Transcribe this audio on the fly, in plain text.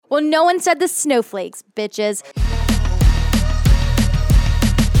Well, no one said the snowflakes, bitches.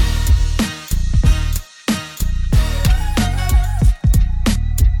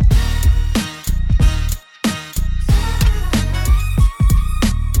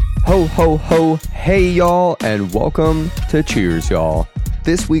 Ho, ho, ho, hey y'all, and welcome to Cheers, y'all.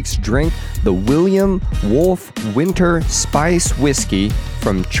 This week's drink, the William Wolf Winter Spice Whiskey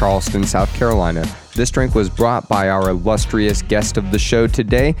from Charleston, South Carolina. This drink was brought by our illustrious guest of the show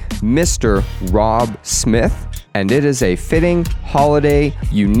today, Mr. Robb Smith, and it is a fitting, holiday,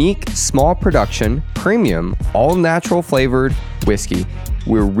 unique, small production, premium, all-natural flavored whiskey.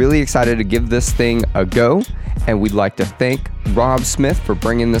 We're really excited to give this thing a go, and we'd like to thank Robb Smith for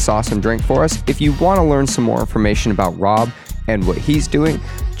bringing this awesome drink for us. If you want to learn some more information about Robb and what he's doing,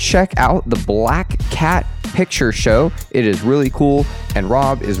 check out the Black Cat Picture Show. It is really cool, and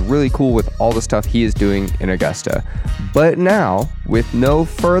Robb is really cool with all the stuff he is doing in Augusta. But now, with no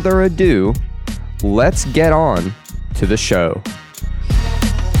further ado, let's get on to the show.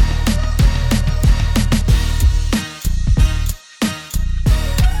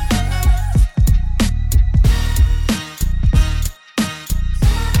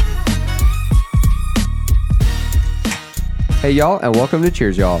 Hey y'all, and welcome to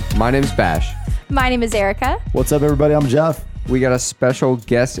Cheers, y'all. My name's Bash. My name is Erica. What's up, everybody? I'm Jeff. We got a special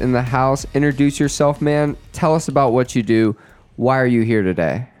guest in the house. Introduce yourself, man. Tell us about what you do. Why are you here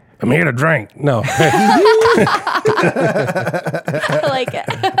today? I'm here to drink. No. I like it.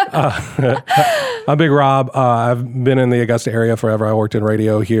 I'm Big Robb. I've been in the Augusta area forever. I worked in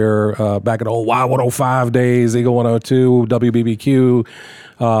radio here back in the old Y105 days, Eagle 102, WBBQ.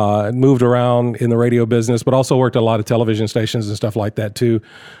 Moved around in the radio business, but also worked at a lot of television stations and stuff like that too.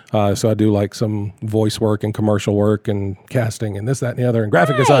 So I do like some voice work and commercial work and casting and this, that, and the other, and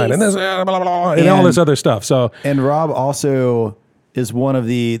graphic design and this, blah, blah, blah, and all this other stuff. So And Robb also is one of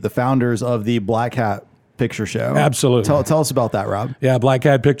the founders of the Black Cat Picture Show. Absolutely. Tell us about that, Robb. Yeah, Black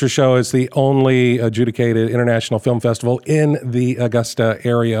Cat Picture Show is the only adjudicated international film festival in the Augusta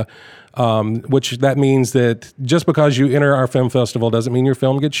area. Which that means that just because you enter our film festival doesn't mean your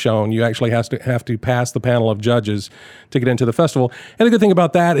film gets shown. You actually have to pass the panel of judges to get into the festival. And the good thing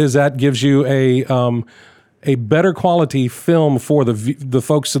about that is that gives you a better quality film for the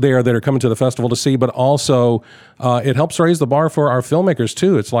folks there that are coming to the festival to see, but also it helps raise the bar for our filmmakers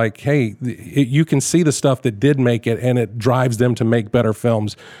too. It's like, hey, you can see the stuff that did make it, and it drives them to make better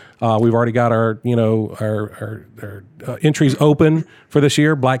films. We've already got our entries open for this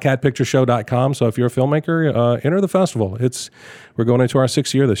year, blackcatpictureshow.com. So if you're a filmmaker, enter the festival. We're going into our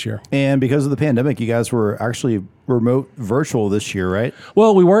 6th year this year. And because of the pandemic, you guys were actually remote virtual this year, right?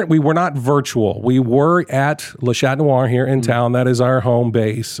 Well, we were not virtual. We were at Le Chat Noir here in town. That is our home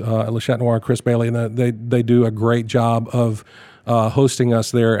base. Le Chat Noir, Chris Bailey, and they do a great job of hosting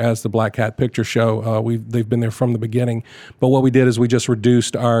us there as the Black Cat Picture Show. They've been there from the beginning. But what we did is we just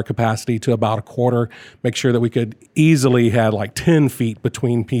reduced our capacity to about a quarter, make sure that we could easily have like 10 feet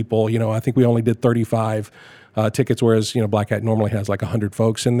between people. I think we only did 35 tickets, whereas Black Cat normally has like 100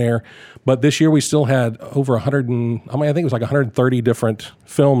 folks in there. But this year we still had over 100 I think it was like 130 different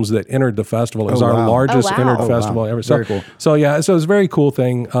films that entered the festival. It was our largest entered festival ever. So, very cool. So yeah, so it's a very cool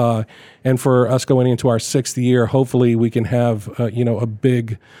thing. And for us going into our 6th year, hopefully we can have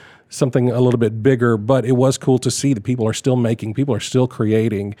something a little bit bigger, but it was cool to see that people are still making, people are still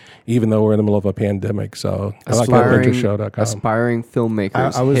creating, even though we're in the middle of a pandemic. So I like thatpictureshow.com. Aspiring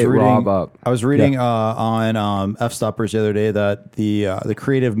filmmakers, I was hit reading, Robb up. I was reading on F-Stoppers the other day that the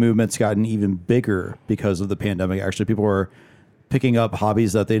creative movement's gotten even bigger because of the pandemic. Actually, people were picking up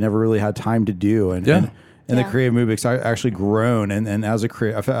hobbies that they never really had time to do, and the creative movement's actually grown. And as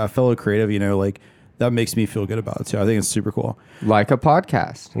a fellow creative, that makes me feel good about it too. I think it's super cool. Like a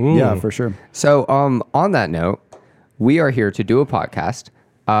podcast. Yeah, for sure. So on that note, we are here to do a podcast.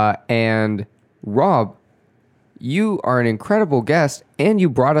 And Robb, you are an incredible guest, and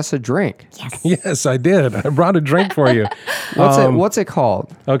you brought us a drink. Yes, I did. I brought a drink for you. What's it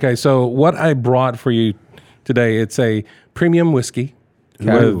called? Okay, so what I brought for you today, it's a premium whiskey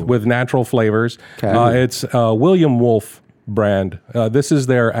with natural flavors. Okay. It's William Wolf brand. This is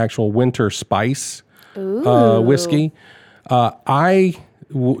their actual winter spice whiskey. I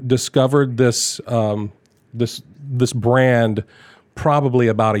discovered this brand probably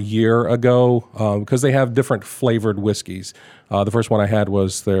about a year ago because they have different flavored whiskeys. The first one I had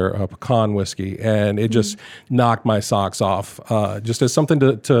was their pecan whiskey, and it just knocked my socks off. Just as something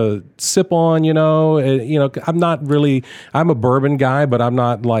to sip on, I'm a bourbon guy, but I'm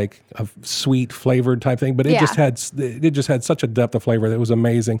not like a sweet flavored type thing. But it just had such a depth of flavor that was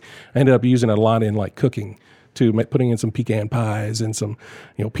amazing. I ended up using it a lot in like cooking to putting in some pecan pies and some,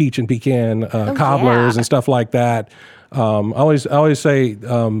 peach and pecan cobblers and stuff like that. I always say,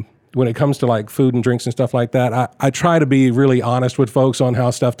 when it comes to like food and drinks and stuff like that, I try to be really honest with folks on how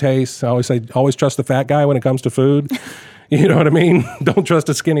stuff tastes. I always say, always trust the fat guy when it comes to food. You know what I mean? Don't trust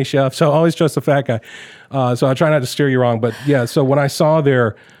a skinny chef. So always trust the fat guy. So I try not to steer you wrong. But yeah, so when I saw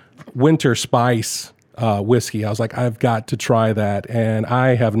their winter spice whiskey, I was like, I've got to try that. And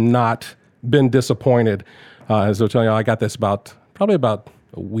I have not been disappointed. As I was telling you, I got this probably about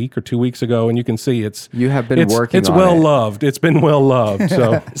a week or 2 weeks ago, and you can see you have been working it's on well it. loved. It's been well loved.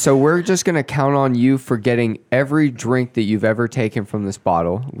 So So we're just going to count on you for getting every drink that you've ever taken from this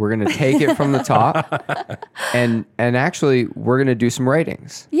bottle. We're going to take it from the top, and actually we're going to do some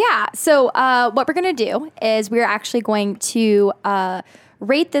ratings. Yeah. So what we're going to do is we're actually going to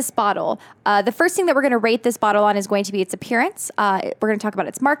rate this bottle. The first thing that we're going to rate this bottle on is going to be its appearance. We're going to talk about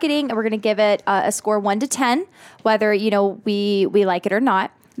its marketing, and we're going to give it a score 1 to 10, whether we like it or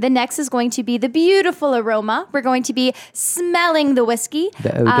not. The next is going to be the beautiful aroma. We're going to be smelling the whiskey.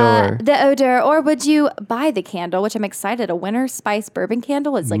 The odor. Or would you buy the candle, which I'm excited. A winter spice bourbon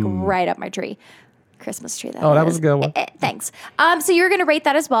candle is like right up my tree. Christmas tree. that was a good one. Thanks. So you're going to rate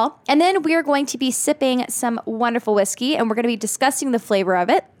that as well. And then we're going to be sipping some wonderful whiskey, and we're going to be discussing the flavor of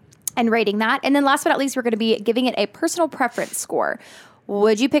it and rating that. And then last but not least, we're going to be giving it a personal preference score.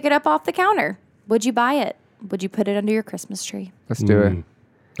 Would you pick it up off the counter? Would you buy it? Would you put it under your Christmas tree? Let's do it.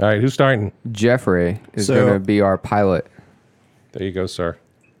 All right, who's starting? Jeffrey is going to be our pilot. There you go, sir.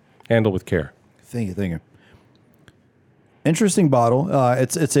 Handle with care. Thank you. Interesting bottle.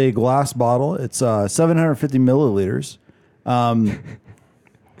 It's a glass bottle. It's 750 milliliters. And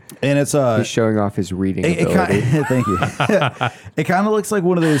it's He's showing off his reading ability. Thank you. It kind of looks like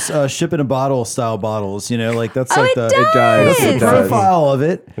one of those ship in a bottle style bottles. Like that's like it It does. does. profile of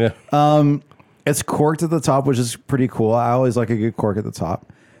it. Yeah. It's corked at the top, which is pretty cool. I always like a good cork at the top.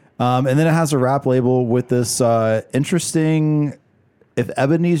 And then it has a wrap label with this interesting. If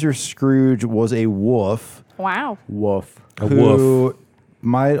Ebenezer Scrooge was a wolf, Wow. Woof. who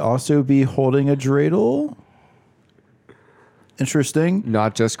might also be holding a dreidel. Interesting.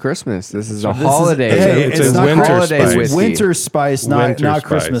 Not just Christmas. This is a holiday. Hey, it's a not winter holiday, spice. It's whiskey. winter spice, not Winter spice.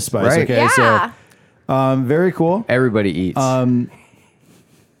 Christmas spice. Right. Okay, Yeah. so very cool. Everybody eats.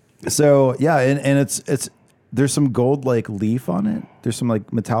 So yeah, and it's there's some gold like leaf on it. There's some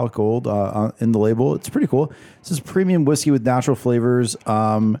like metallic gold in the label. It's pretty cool. This is premium whiskey with natural flavors.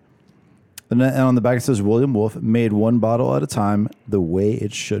 And on the back it says William Wolf made one bottle at a time, the way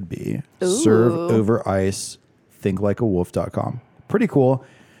it should be. Serve over ice. Thinklikeawolf.com. Pretty cool.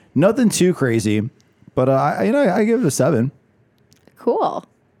 Nothing too crazy, but I give it a 7. Cool.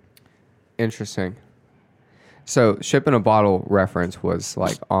 Interesting. So ship in a bottle reference was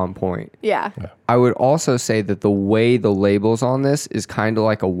like on point. Yeah. I would also say that the way the labels on this is kind of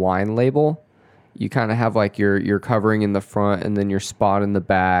like a wine label. You kind of have like your covering in the front and then your spot in the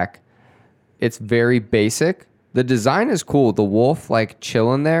back. It's very basic. The design is cool. The wolf like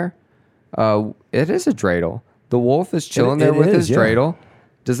chilling there. It is a dreidel. The wolf is chilling there with his dreidel.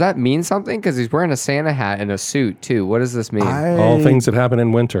 Does that mean something? Because he's wearing a Santa hat and a suit too. What does this mean? All things that happen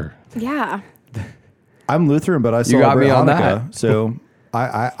in winter. Yeah. I'm Lutheran, but I got celebrate me on Hanukkah, that. so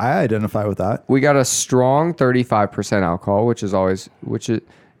I identify with that. We got a strong 35% alcohol, which is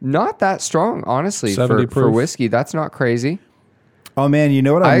not that strong, honestly, 70 for proof. whiskey. That's not crazy. Oh man, you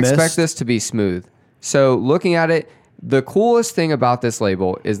know what I missed? expect this to be smooth. So looking at it, the coolest thing about this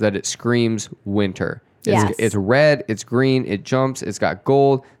label is that it screams winter. Yes. It's red, it's green, it jumps, it's got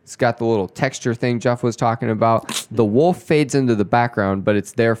gold, it's got the little texture thing Jeff was talking about. The wolf fades into the background, but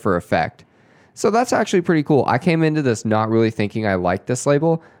it's there for effect. So that's actually pretty cool. I came into this not really thinking I liked this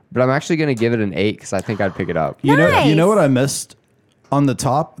label, but I'm actually going to give it an 8 because I think I'd pick it up. You Nice. know what I missed? On the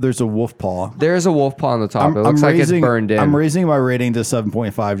top, there's a wolf paw. There's a wolf paw on the top. It looks like it's burned in. I'm raising my rating to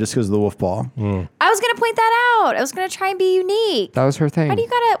 7.5 just because of the wolf paw. I was gonna point that out. I was gonna try and be unique. That was her thing. Why you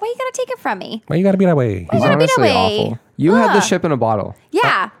gotta take it from me? Why you got to be that way? It's gotta be that honestly way? awful. You had the Ugh. ship in a bottle.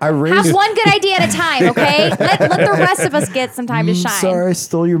 Yeah. I raised- Have one good idea at a time, okay? let the rest of us get some time to shine. Sorry, I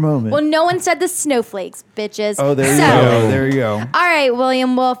stole your moment. Well, no one said the snowflakes, bitches. Oh, there you So- go. There you go. All right,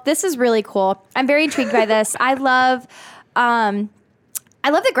 William Wolf. This is really cool. I'm very intrigued by this. I love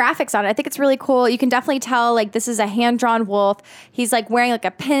the graphics on it. I think it's really cool. You can definitely tell like this is a hand-drawn wolf. He's like wearing like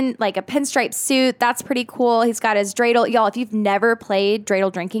a pinstripe suit. That's pretty cool. He's got his dreidel. Y'all, if you've never played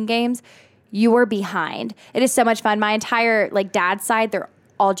dreidel drinking games, you are behind. It is so much fun. My entire like dad's side, they're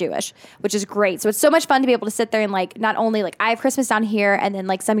all Jewish, which is great. So it's so much fun to be able to sit there and like not only like I have Christmas down here, and then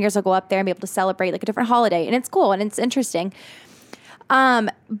like some years I'll go up there and be able to celebrate like a different holiday, and it's cool and it's interesting.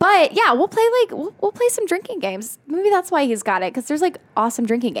 But yeah, we'll play some drinking games. Maybe that's why he's got it, because there's like awesome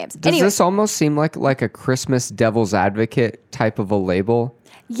drinking games. Does this almost seem like a Christmas devil's advocate type of a label?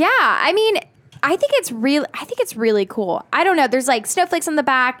 Yeah, I mean, I think it's really cool. I don't know. There's like snowflakes on the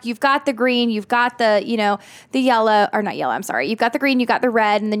back. You've got the green. You've got the the yellow, or not yellow. I'm sorry. You've got the green. You've got the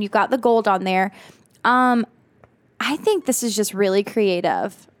red, and then you've got the gold on there. I think this is just really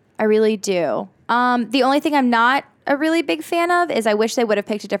creative. I really do. The only thing I'm not a really big fan of is I wish they would have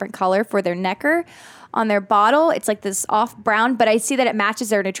picked a different color for their necker on their bottle. It's like this off brown, but I see that it matches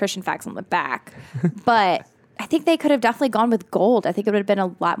their nutrition facts on the back. But I think they could have definitely gone with gold. I think it would have been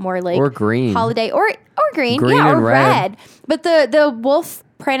a lot more like or green holiday or green, green yeah, or and red. But the wolf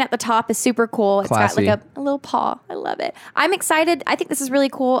print at the top is super cool. Classy. It's got like a little paw. I love it. I'm excited. I think this is really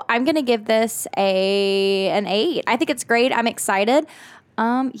cool. I'm gonna give this an 8. I think it's great. I'm excited.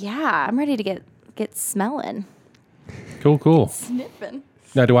 Yeah, I'm ready to get smelling. Cool. Sniffing.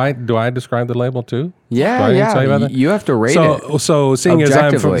 Now, do I describe the label too? Yeah, Do I yeah. tell you about that? You have to rate it. So seeing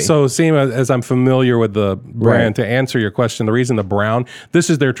Objectively. as I'm familiar with the brand, to answer your question, the reason the brown, this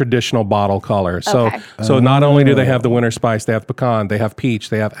is their traditional bottle color. So Okay. so not only do they have the winter spice, they have pecan, they have peach,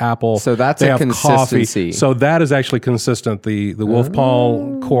 they have apple. So that's they a have consistency. coffee. So that is actually consistent. The Wolf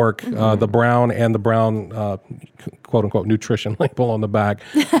Paul cork, the brown and the brown quote unquote nutrition label on the back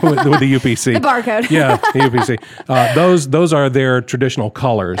with the UPC. The barcode. Yeah, the UPC. Those are their traditional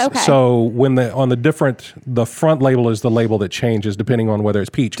colors. Okay. So when the front label is the label that changes depending on whether it's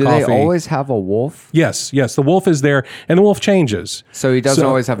peach, Do coffee. they always have a wolf? Yes. The wolf is there, and the wolf changes. So he doesn't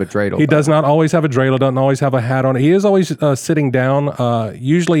always have a dreidel. He though. does not always have a dreidel, doesn't always have a hat on. He is always sitting down.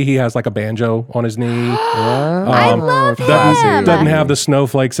 Usually he has like a banjo on his knee. I love him. Doesn't have the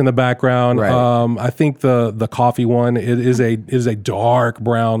snowflakes in the background. Right. I think the coffee one is a dark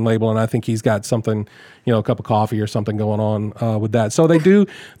brown label, and I think he's got something, a cup of coffee or something going on with that. So they do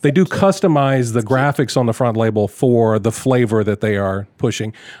customize the graphics on the front label for the flavor that they are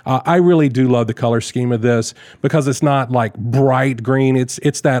pushing. I really do love the color scheme of this because it's not like bright green.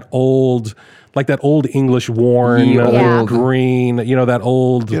 It's that old. Like that old English worn Yeah. green, that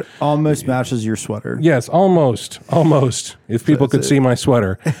old. It almost matches your sweater. Yes, almost. If people could see my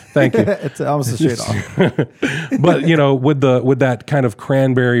sweater, thank you. It's almost a shade off. But with that kind of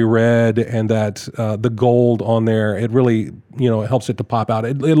cranberry red and that the gold on there, it really it helps it to pop out.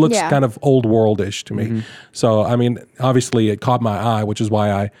 It looks kind of old worldish to me. Mm-hmm. So I mean, obviously it caught my eye, which is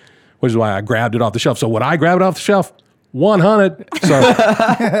why I grabbed it off the shelf. So would I grab it off the shelf? 100.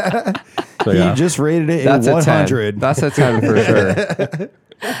 So He just rated it That's a a 100. 10. That's a 10 for sure.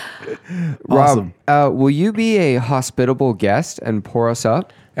 Awesome. Rob, will you be a hospitable guest and pour us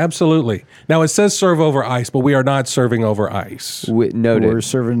up? Absolutely. Now it says serve over ice, but we are not serving over ice. Noted. We're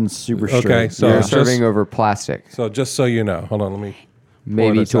serving super straight. Okay, so You're just- serving over plastic, So just so you know, hold on, let me.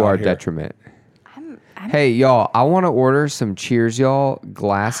 maybe this to out our here. detriment. Hey, y'all, I want to order some Cheers Y'all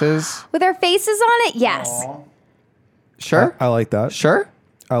glasses. With our faces on it, yes. Sure? I like that. Sure?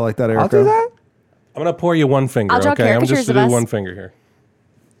 I like that, Erica. I'll do that. I'm gonna pour you one finger. I'll draw Okay, I'm just caricatures of gonna do us. one finger here.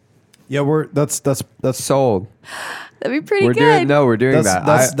 Yeah, that's Sold. That'd be pretty We're good. doing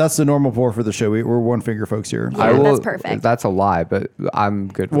that. that's the normal pour for the show. We're one finger folks here. Yeah. that's perfect. That's a lie, but I'm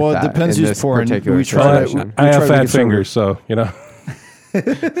good with Well, it that. depends in who's this pouring. particular We try to- situation. I We have try to fat make it fingers, so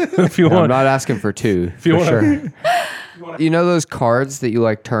if you I'm want, not asking for two. you for wanna- sure. You know those cards that you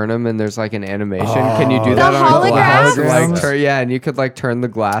like turn them and there's like an animation? Can you do that The on a glass? holograms? And you could like turn the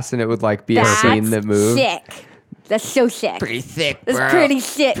glass and it would like be a That's scene that moved. sick. That's so sick. Pretty thick, That's bro. pretty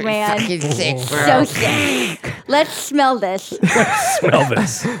sick, man. Sick, So sick. Let's smell this. smell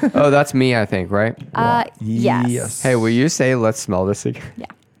this. Oh, that's me, I think, right? Yes. Hey, will you say let's smell this again?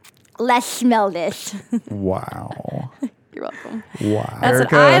 Let's smell this. Wow. You're welcome. Wow. That's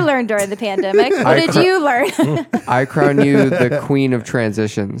Erica, what I learned during the pandemic. What did you learn? I crown you the queen of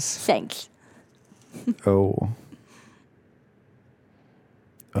transitions. Thanks. Oh.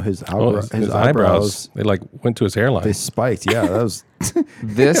 Oh, his His eyebrows, they like went to his hairline. they spiked. Yeah, that was.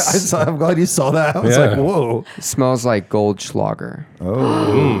 This I'm glad you saw that. I was Yeah. like, whoa. smells like Goldschlager.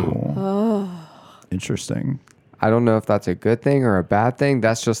 Oh. Interesting. I don't know if that's a good thing or a bad thing.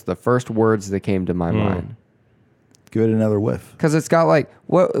 That's just the first words that came to my mind. Give it another whiff. Because it's got like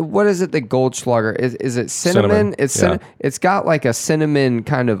what is it that Goldschlager is it cinnamon? Cinnamon, yeah. It's got like a cinnamon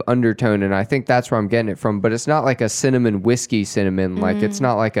kind of undertone, and I think that's where I'm getting it from. But it's not like a cinnamon whiskey cinnamon. Like it's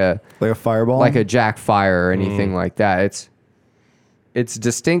not like a Fireball? like a Jack Fire or anything like that. It's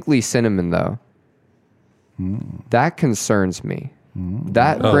distinctly cinnamon though. That concerns me.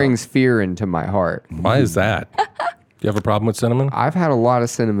 That brings fear into my heart. Why is that? Do you have a problem with cinnamon? I've had a lot of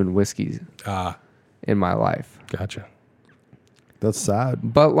cinnamon whiskeys in my life. Gotcha. That's sad.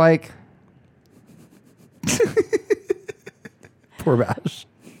 But like, Poor Bash.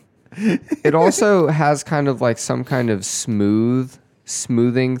 it also has kind of like some kind of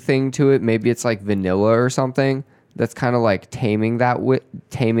smoothing thing to it. Maybe it's like vanilla or something that's kind of like taming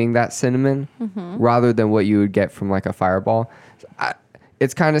that cinnamon rather than what you would get from like a Fireball.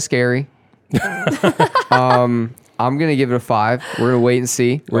 It's kind of scary. I'm gonna give it a 5. We're gonna wait and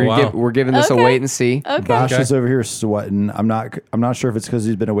see. We're giving this a wait and see. Okay. Bash is over here sweating. I'm not sure if it's because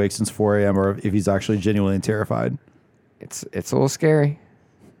he's been awake since 4 a.m. or if he's actually genuinely terrified. It's a little scary.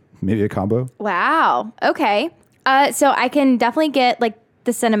 Maybe a combo. Wow. Okay. So I can definitely get like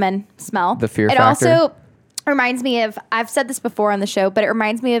the cinnamon smell. The fear it factor. It also reminds me of, I've said this before on the show, but it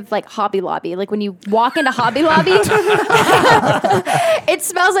reminds me of like Hobby Lobby. Like when you walk into Hobby Lobby, it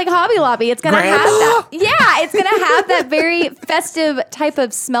smells like Hobby Lobby. It's going to have that. Yeah. It's going to have that very festive type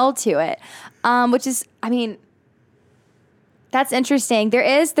of smell to it. Which is, I mean, that's interesting. There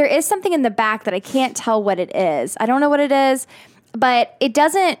is something in the back that I can't tell what it is. I don't know what it is, but it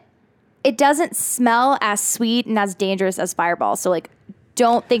doesn't smell as sweet and as dangerous as Fireball. So like,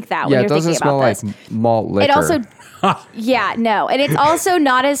 don't think that when you're thinking about this. It doesn't smell like malt liquor. It also, yeah, no. And it's also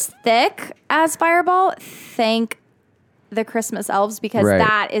not as thick as Fireball. Thank the Christmas elves, because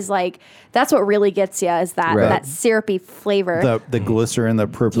that is like, that's what really gets you, is that syrupy flavor. The glycerin, the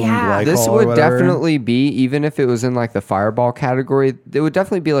propylene glycol. This would definitely be, even if it was in like the Fireball category, it would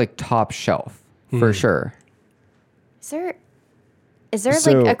definitely be like top shelf for sure. Is there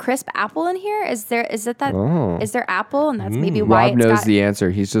like a crisp apple in here? Is there apple? And that's maybe why Rob knows the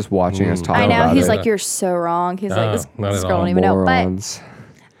answer. He's just watching us talk about it. I know. He's like, you're so wrong. He's like, this girl don't even know. But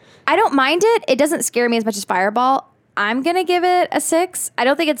I don't mind it. It doesn't scare me as much as Fireball. I'm going to give it a 6. I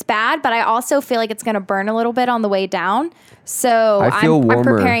don't think it's bad, but I also feel like it's going to burn a little bit on the way down. So I'm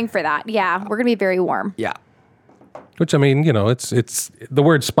preparing for that. Yeah, we're going to be very warm. Yeah. Which, I mean, you know, it's the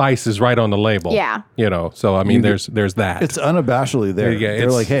word spice is right on the label. Yeah. You know, so I mean, there's that. It's unabashedly there. Yeah,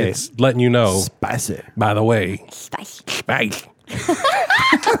 they're like, hey, it's letting you know. Spicy. By the way, Spicy. spice.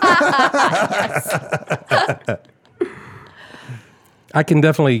 I can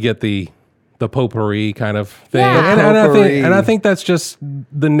definitely get the potpourri kind of thing, Yeah. and I think that's just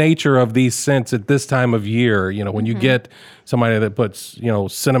the nature of these scents at this time of year. You know, when you get somebody that puts, you know,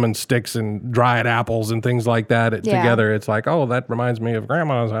 cinnamon sticks and dried apples and things like that together, it's like, oh, that reminds me of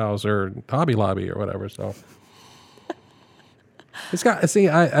Grandma's house or Hobby Lobby or whatever. So it's got. See,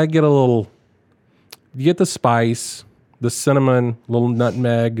 I get a little. You get the spice, the cinnamon, little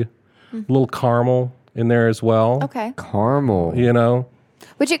nutmeg, little caramel in there as well. Okay. Caramel. You know.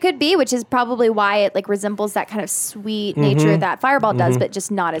 Which it could be, which is probably why it like resembles that kind of sweet nature that Fireball does, but just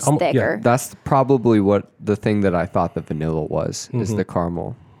not as thick. yeah. That's probably what the thing that I thought the vanilla was, is the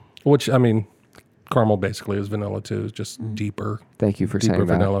caramel. Which, I mean, caramel basically is vanilla too. It's just deeper. Thank you for deeper saying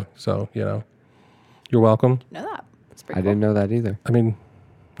that. vanilla. So, you know, you're welcome. Know that. It's pretty I didn't know that either. I mean,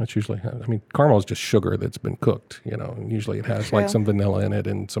 that's usually, I mean, caramel is just sugar that's been cooked, you know, and usually it has like some vanilla in it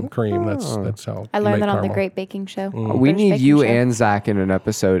and some cream. That's how I you learned make that on the caramel. Great Baking Show. We need you and Zach in an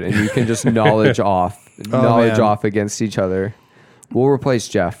episode, and you can just knowledge off against each other. We'll replace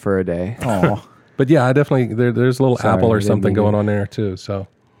Jeff for a day. Oh, But yeah, I definitely, there's a little Sorry, apple I or didn't something mean going to. on there too. So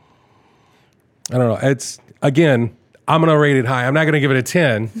I don't know. It's, again, I'm going to rate it high. I'm not going to give it a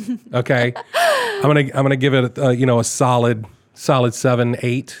 10. Okay. I'm going to give it, a solid 7,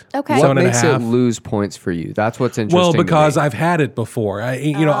 8. Okay. What 7 and a makes it half. lose points for you? That's what's interesting. Well, to because me. I've had it before.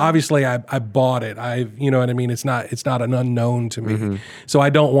 Obviously I bought it. You know what I mean? It's not an unknown to me. So I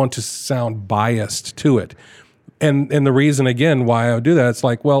don't want to sound biased to it. And the reason again why I would do that, it's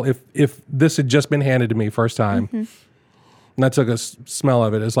like, well, if this had just been handed to me first time, and I took a smell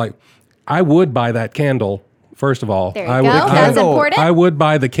of it, it's like, I would buy that candle. First of all, There you go. That's important. I would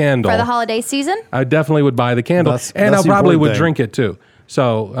buy the candle For the holiday season? I definitely would buy the candle, That's and I the probably important would thing. drink it too.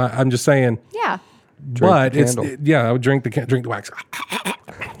 So I'm just saying. Yeah. But the it's candle. I would drink the wax.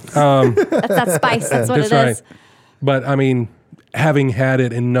 That's that spice. That's what That's it right. is. But I mean, having had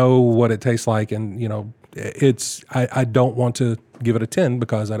it and know what it tastes like, and you know, I don't want to give it a 10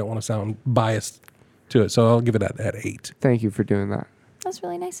 because I don't want to sound biased to it. So I'll give it at 8. Thank you for doing that. That's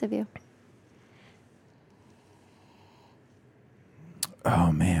really nice of you.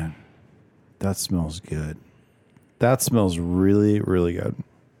 oh man, that smells good. That smells really, really good.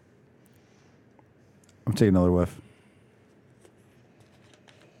 I'm taking another whiff.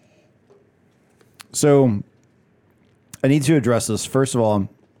 So I need to address this. First of all,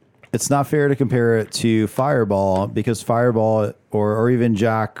 it's not fair to compare it to Fireball, because Fireball or even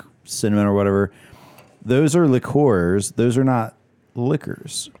Jack Cinnamon or whatever, those are liqueurs. Those are not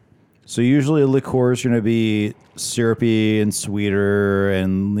liquors. So usually a liqueur is going to be syrupy and sweeter,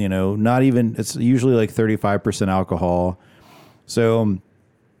 and not even. It's usually like 35% alcohol. So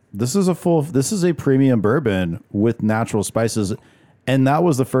this is a premium bourbon with natural spices, and that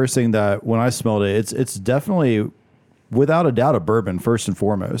was the first thing that when I smelled it, it's definitely without a doubt a bourbon first and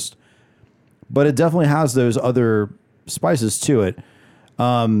foremost, but it definitely has those other spices to it.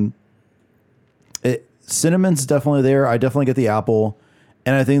 Cinnamon's definitely there. I definitely get the apple.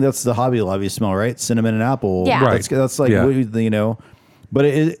 And I think that's the Hobby Lobby smell, right? Cinnamon and apple. Yeah. Right. That's like, but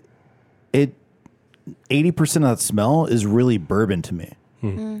it 80% of that smell is really bourbon to me.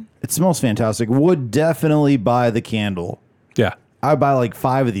 It smells fantastic. Would definitely buy the candle. Yeah. I'd buy like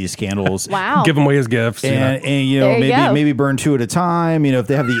 5 of these candles. Wow. Give them away as gifts. And There you go. maybe burn 2 at a time. If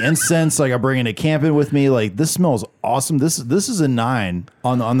they have the incense, like I bring it to camping with me. Like this smells awesome. This is a 9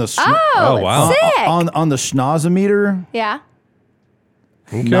 on the Oh, wow. Sick. on the schnozometer. Yeah.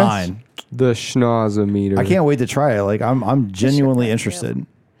 Okay. 9. The schnozometer. I can't wait to try it. Like I'm genuinely interested.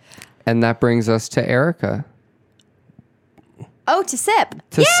 And that brings us to Erica. Oh, to sip.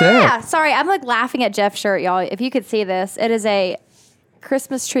 To yeah. sip. Sorry, I'm like laughing at Jeff's shirt, y'all. If you could see this, it is a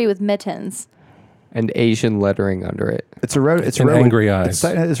Christmas tree with mittens. And Asian lettering under it. It's a red. It's a And redwood. angry eyes.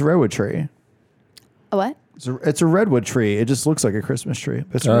 It's a redwood tree. A what? It's a redwood tree. It just looks like a Christmas tree.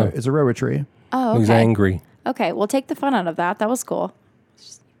 It's it's a redwood tree. Oh, okay. He's angry. Okay, we'll take the fun out of that. That was cool.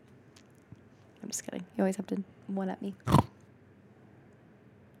 I'm just kidding. You always have to one up me.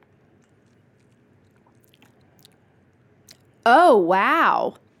 Oh,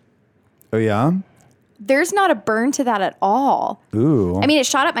 wow. Oh yeah. There's not a burn to that at all. Ooh. I mean, it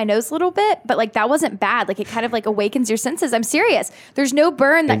shot up my nose a little bit, but like that wasn't bad. Like it kind of like awakens your senses. I'm serious. There's no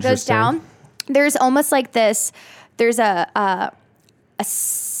burn that goes Interesting. down. There's almost like this. There's a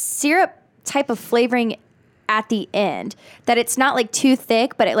syrup type of flavoring at the end that it's not like too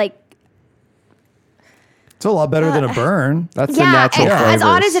thick, but it like it's a lot better than a burn. That's the natural and flavors. as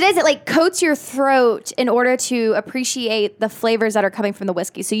odd as it is, it like coats your throat in order to appreciate the flavors that are coming from the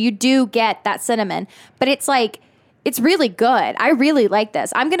whiskey. So you do get that cinnamon, but it's like, it's really good. I really like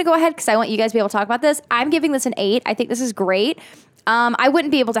this. I'm going to go ahead because I want you guys to be able to talk about this. I'm giving this an 8. I think this is great. I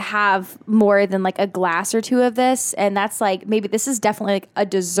wouldn't be able to have more than like a glass or 2 of this. And that's like, maybe this is definitely like a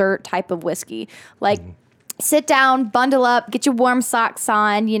dessert type of whiskey. Like, sit down, bundle up, get your warm socks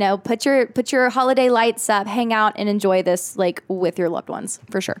on, put your holiday lights up, hang out and enjoy this like with your loved ones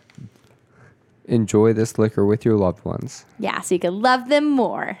for sure. Enjoy this liquor with your loved ones. Yeah, so you can love them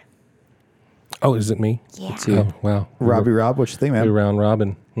more. Oh, is it me? Yeah. Oh, wow. Rob, what you think, man? Round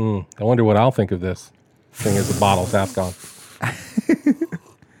robin. I wonder what I'll think of this. Thing is, the bottle's half gone.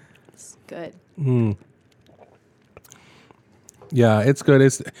 It's good. Yeah, it's good.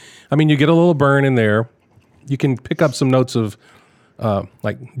 You get a little burn in there. You can pick up some notes of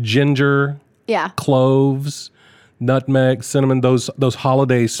like ginger, Yeah. cloves, nutmeg, cinnamon, those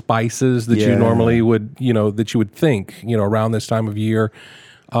holiday spices that you Yeah. normally would, that you would think, around this time of year.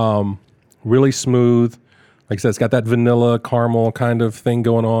 Really smooth. Like I said, it's got that vanilla caramel kind of thing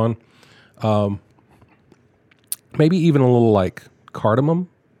going on. Maybe even a little like cardamom,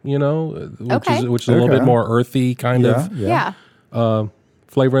 which Okay. is a little bit more earthy kind of Yeah.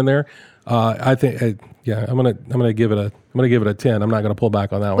 flavor in there. I think, I'm gonna give it a 10. I'm not gonna pull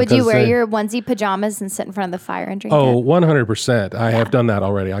back on that one. Would you 'cause, wear your onesie pajamas and sit in front of the fire and drink Oh, it? 100%. I have done that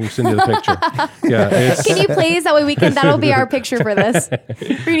already. I can send you the picture. Can you please? That way that'll be our picture for this.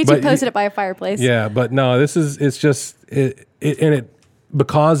 We need to But post it by a fireplace. Yeah, but no, it's just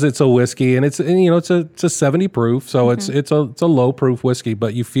because it's a whiskey and it's a 70 proof, so Mm-hmm. it's a low proof whiskey,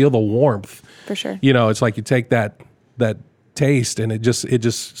 but you feel the warmth. For sure. It's like you take that taste and it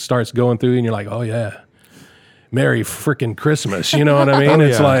just starts going through and you're like, oh yeah. Merry freaking Christmas. You know what I mean?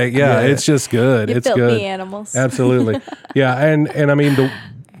 It's yeah. like, it's just good. You it's filthy good. animals. Absolutely. Yeah. And I mean,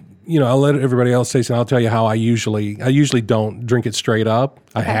 I'll let everybody else say something. I'll tell you how I usually don't drink it straight up.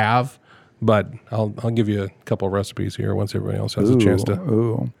 I have, but I'll give you a couple of recipes here once everybody else has a chance to.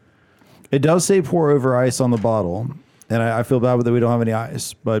 Ooh. It does say pour over ice on the bottle, and I feel bad that we don't have any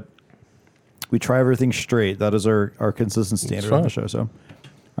ice, but we try everything straight. That is our consistent standard on the show. So, all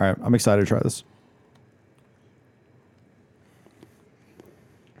right, I'm excited to try this.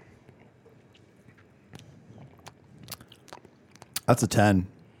 That's a 10.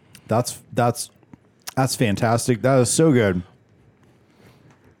 That's fantastic. That is so good.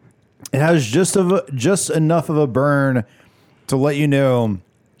 It has just enough of a burn to let you know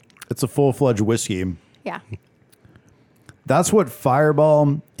it's a full-fledged whiskey. Yeah. That's what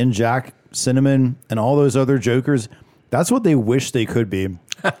Fireball and Jack Cinnamon and all those other jokers, that's what they wish they could be.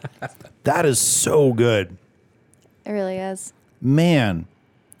 That is so good. It really is. Man,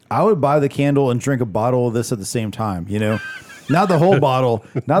 I would buy the candle and drink a bottle of this at the same time. You know, not the whole bottle,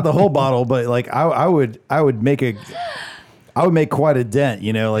 but like I would make quite a dent.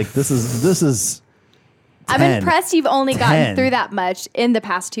 You know, like this is. I'm impressed you've only gotten through that much in the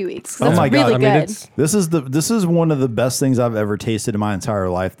past 2 weeks. Oh That's my God. really I mean, good. This is one of the best things I've ever tasted in my entire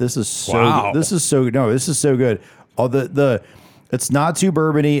life. This is so Wow. this is so good. All the it's not too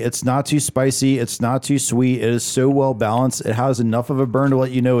bourbony, it's not too spicy, it's not too sweet. It is so well balanced. It has enough of a burn to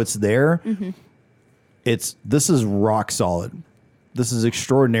let you know it's there. Mm-hmm. This is rock solid. This is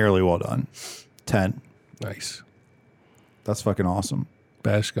extraordinarily well done. 10. Nice. That's fucking awesome.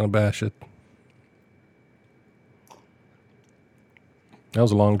 Bash gonna bash it. That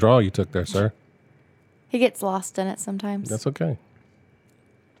was a long draw you took there, sir. He gets lost in it sometimes. That's okay.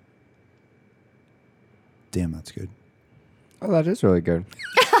 Damn, that's good. Oh, that is really good.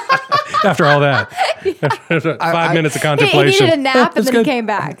 After all that, 5 minutes of He contemplation. needed a nap and That's then he good. came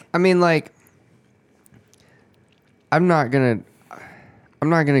back. I mean, like, I'm not gonna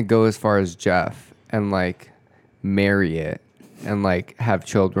go as far as Jeff and like marry it and like have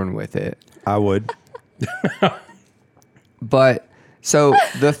children with it. I would. But so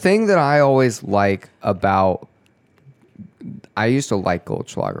the thing that I always like about, I used to like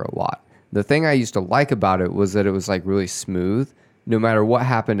Goldschlager a lot. The thing I used to like about it was that it was like really smooth. No matter what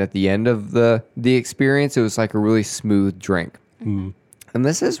happened at the end of the experience, it was like a really smooth drink. And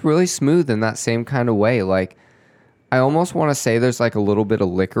this is really smooth in that same kind of way. Like, I almost want to say there's like a little bit of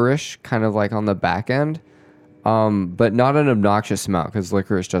licorice kind of like on the back end. But not an obnoxious amount because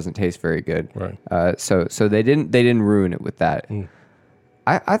licorice doesn't taste very good. Right. So they didn't ruin it with that.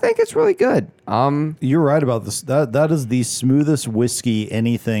 I think it's really good. You're right about this. That is the smoothest whiskey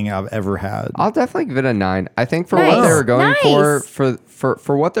anything I've ever had. I'll definitely give it a 9. I think for Nice. what they were going Nice.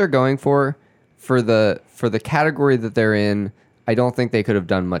 for what they're going for the category that they're in, I don't think they could have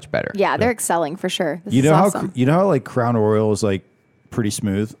done much better. Yeah, they're excelling for sure. This You is know awesome. how like Crown Royal is like pretty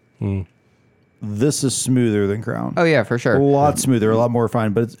smooth. This is smoother than Crown. Oh yeah, for A sure. lot smoother, a lot more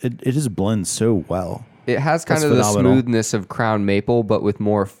refined, but it just blends so well. It has kind That's of the phenomenal. smoothness of Crown Maple, but with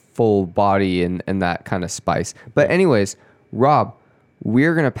more full body and that kind of spice. But anyways, Rob,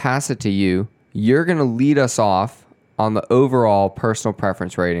 we're going to pass it to you. You're going to lead us off on the overall personal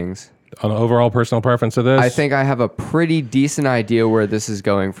preference ratings. On the overall personal preference of this, I think I have a pretty decent idea where this is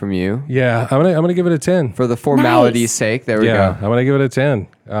going from you. yeah, I'm gonna give it a 10. For the formality's Nice. sake, there we Yeah, go. I'm gonna give it a 10.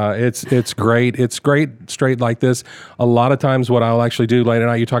 It's great. It's great straight like this. A lot of times, what I'll actually do late at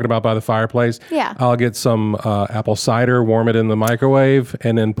night, you're talking about by the fireplace. Yeah. I'll get some apple cider, warm it in the microwave,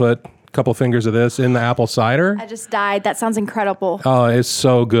 and then put a couple fingers of this in the apple cider. I just died. That sounds incredible. Oh, it's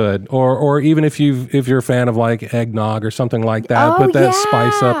so good. Or even if you're a fan of like eggnog or something like that, Oh, put that yeah.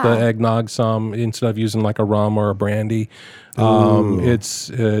 spice up the eggnog some instead of using like a rum or a brandy. And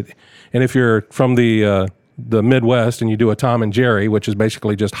if you're from the Midwest and you do a Tom and Jerry, which is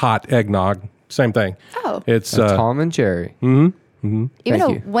basically just hot eggnog, same thing. Oh. It's Tom and Jerry. Even Thank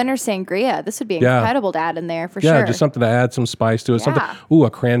a you. winter sangria. This would be Yeah. incredible to add in there for yeah, sure. just something to add some spice to it. Something. Yeah. Ooh, a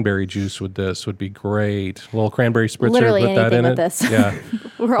cranberry juice with this would be great. A little cranberry spritzer. Literally put that anything in with it. this. Yeah.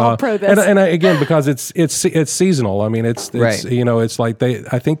 We're all pro this. Again, because it's seasonal. I mean, it's Right. it's like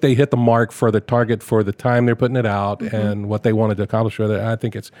I think they hit the mark for the target for the time they're putting it out Mm-hmm. and what they wanted to accomplish with it. I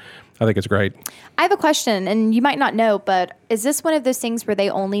think it's great. I have a question, and you might not know, but is this one of those things where they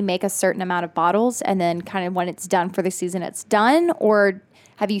only make a certain amount of bottles and then kind of when it's done for the season, it's done? Or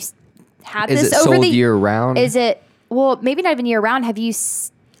have you had Is this it over sold the year round? Is it, well, maybe not even year round. Have you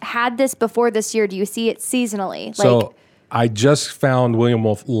had this before this year? Do you see it seasonally? So I just found William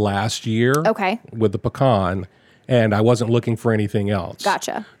Wolf last year. Okay. With the pecan. And I wasn't looking for anything else.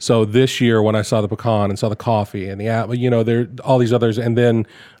 Gotcha. So this year, when I saw the pecan and saw the coffee and there all these others, and then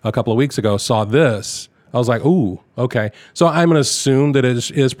a couple of weeks ago saw this, I was like, ooh, okay. So I'm gonna assume that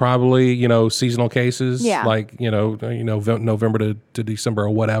it is probably seasonal cases, Yeah. like November to December or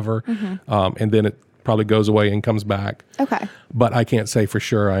whatever, and then it probably goes away and comes back. Okay. But I can't say for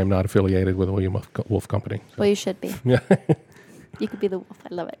sure. I am not affiliated with the William Wolf Company. Well, you should be. Yeah. You could be the wolf.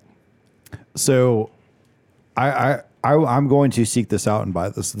 I love it. So I'm going to seek this out and buy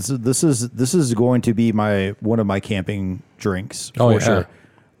this. This is going to be one of my camping drinks for Oh, yeah. sure.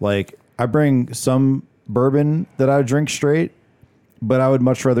 Like, I bring some bourbon that I would drink straight, but I would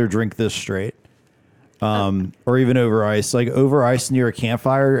much rather drink this straight. Or even over ice. Like, over ice near a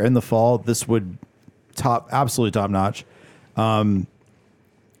campfire in the fall, this would absolutely top notch.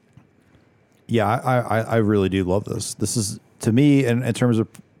 Yeah, I really do love this. This is, to me, in terms of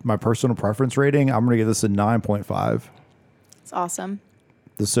my personal preference rating, I'm going to give this a 9.5. It's awesome.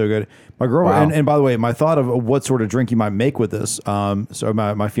 This is so good. My girlfriend, and by the way, my thought of what sort of drink you might make with this. So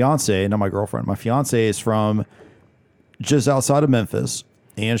my fiance, not my girlfriend, my fiance is from just outside of Memphis,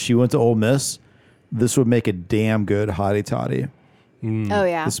 and she went to Ole Miss. This would make a damn good hottie toddy. Oh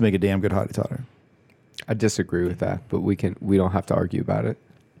yeah. This would make a damn good hottie toddy. I disagree with that, but we don't have to argue about it.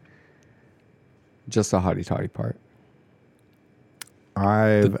 Just the hottie toddy part.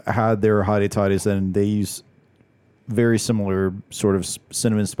 I've had their hottie toddies, and they use very similar sort of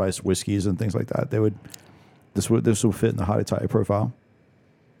cinnamon spice whiskeys and things like that. This will fit in the hottie toddy profile.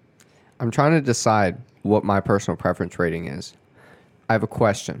 I'm trying to decide what my personal preference rating is. I have a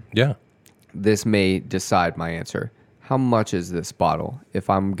question. Yeah. This may decide my answer. How much is this bottle if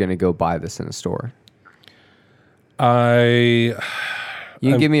I'm going to go buy this in a store? You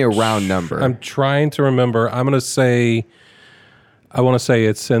can give me a round number. I'm trying to remember. I want to say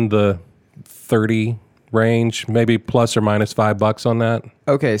it's in the 30 range, maybe plus or minus $5 on that.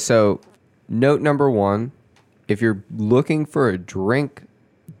 Okay, so note number one, if you're looking for a drink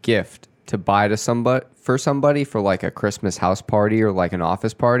gift to buy to somebody for like a Christmas house party or like an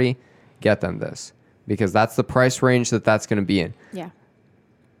office party, get them this, because that's the price range that's going to be in. Yeah.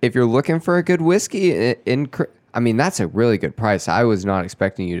 If you're looking for a good whiskey that's a really good price. I was not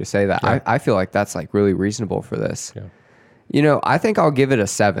expecting you to say that. Yeah. I feel like that's like really reasonable for this. Yeah. I think I'll give it a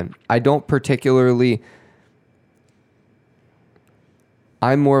 7. I don't particularly...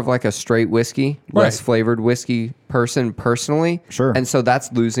 I'm more of like a straight whiskey, less flavored whiskey person personally. Sure. And so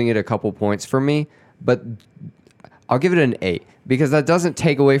that's losing it a couple points for me. But I'll give it an 8 because that doesn't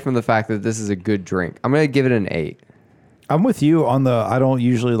take away from the fact that this is a good drink. I'm going to give it an 8. I'm with you on I don't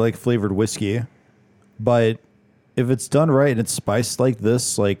usually like flavored whiskey, but if it's done right and it's spiced like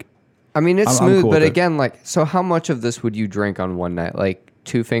this, like... it's smooth, cool, but again, so how much of this would you drink on one night? Like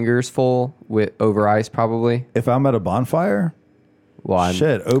 2 fingers full over ice, probably? If I'm at a bonfire? Well,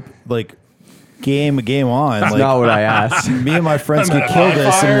 game on. That's not what I asked. Me and my friends could kill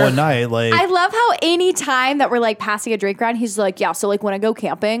this in one night. Like, I love how any time that we're like passing a drink around, he's like, yeah, so like when I go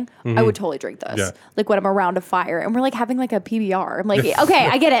camping, I would totally drink this. Yeah. Like when I'm around a fire and we're like having like a PBR. I'm like, okay,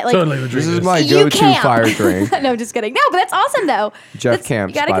 I get it. Like, totally this is my go-to fire drink. No, just kidding. No, but that's awesome though. Jeff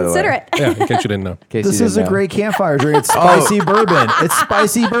camps, you gotta consider it. Yeah, in case you didn't know. This is a great campfire drink. It's spicy bourbon. It's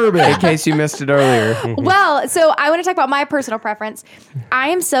spicy bourbon. In case you missed it earlier. Well, so I want to talk about my personal preference. I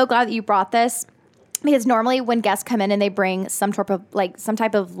am so glad that you brought this. Because normally when guests come in and they bring some type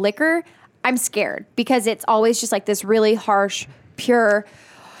of liquor, I'm scared because it's always just like this really harsh, pure.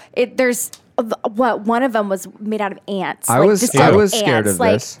 One of them was made out of ants. I was scared of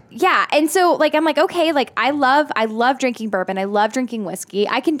this. Yeah, and so I'm like, okay, I love drinking bourbon. I love drinking whiskey.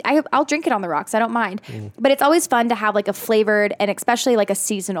 I'll drink it on the rocks. I don't mind. But it's always fun to have like a flavored and especially like a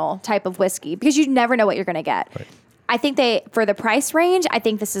seasonal type of whiskey because you never know what you're gonna get. Right. I think for the price range, I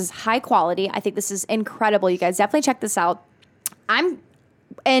think this is high quality. I think this is incredible. You guys definitely check this out.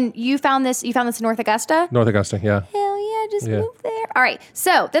 And you found this in North Augusta? North Augusta, yeah. Hell yeah, just move there. All right,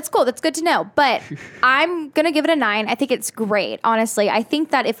 so that's cool. That's good to know. But I'm going to give it a 9. I think it's great, honestly. I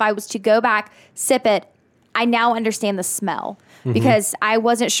think that if I was to go back, sip it, I now understand the smell because I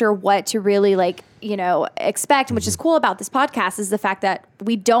wasn't sure what to really expect. And which is cool about this podcast is the fact that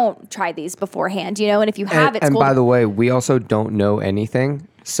we don't try these beforehand, and if you have, it's cool. And by the way, we also don't know anything.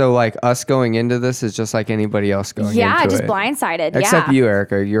 So us going into this is just like anybody else going into it. Yeah, just blindsided. Except you,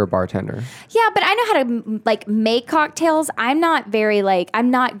 Erica, you're a bartender. Yeah, but I know how to make cocktails. I'm not very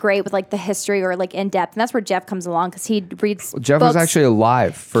I'm not great with the history or in depth, and that's where Jeff comes along because he reads. Jeff books, was actually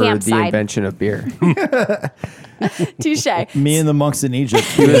alive for campsite. The invention of beer. Touche. Me and the monks in Egypt.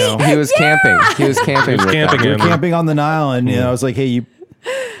 He was camping. He was camping. We were camping on the Nile, and I was like, hey,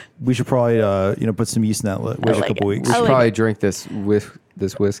 we should probably put some yeast in that wait a couple weeks. We should probably drink this with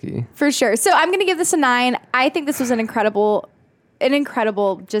this whiskey for sure. So I'm gonna give this a 9. I think this was an incredible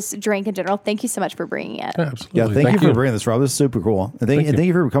just drink in general. Thank you so much for bringing it. Absolutely. Yeah, thank you for bringing this, Rob. This is super cool. And thank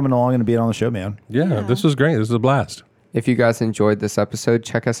you for coming along and being on the show, man. Yeah, this was great. This was a blast. If you guys enjoyed this episode,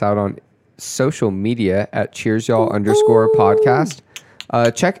 check us out on social media at cheersyall_podcast.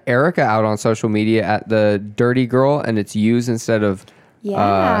 Check Erica out on social media at the Dirty Girl, and it's U's instead of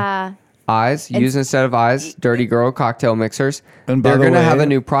eyes. U's instead of eyes. Dirty Girl cocktail mixers. And they're going to have a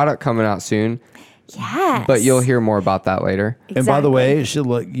new product coming out soon. Yes. But you'll hear more about that later. Exactly. And by the way,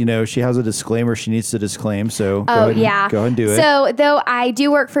 she has a disclaimer she needs to disclaim. So go ahead and do it. So though I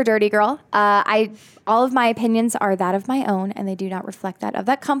do work for Dirty Girl, I'll all of my opinions are that of my own, and they do not reflect that of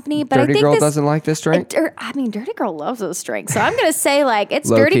that company. But Dirty I think Girl doesn't like this drink? Dirty Girl loves this drink. So I'm going to say, like, it's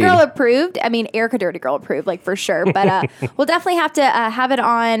Low Dirty key. Girl approved. I mean, Erica Dirty Girl approved, like, for sure. But we'll definitely have to have it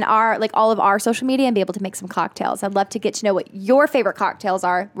on our, like, all of our social media and be able to make some cocktails. I'd love to get to know what your favorite cocktails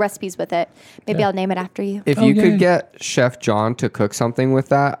are, recipes with it. Maybe I'll name it after you. If you could get Chef John to cook something with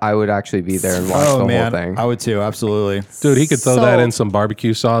that, I would actually be there and watch the whole thing. I would too, absolutely. Dude, he could throw that So- in some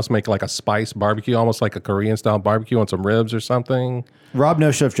barbecue sauce, make like a spice barbecue, almost like a Korean style barbecue on some ribs or something. Robb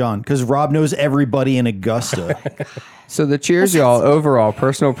knows Chef John because Robb knows everybody in Augusta. So the Cheers Y'all overall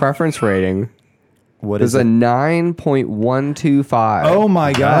personal preference rating What is is a it? 9.125. Oh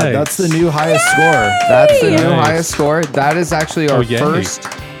my God, Nice. that's the new highest score. That's the new Nice. highest score. That is actually our yay. first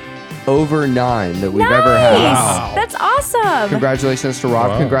over 9 that we've ever had. Nice. That's awesome. Congratulations to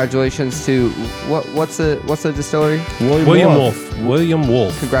Rob. Wow. Congratulations to what's the distillery? William Wolf. William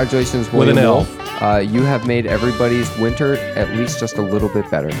Wolf. Congratulations, With William an L. Wolf. You have made everybody's winter at least just a little bit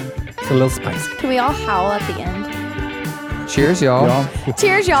better. It's a little spicy. Can we all howl at the end? Cheers, y'all. Y'all.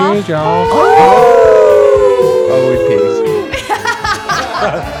 Cheers, y'all. Cheers, y'all. Oh, we peace.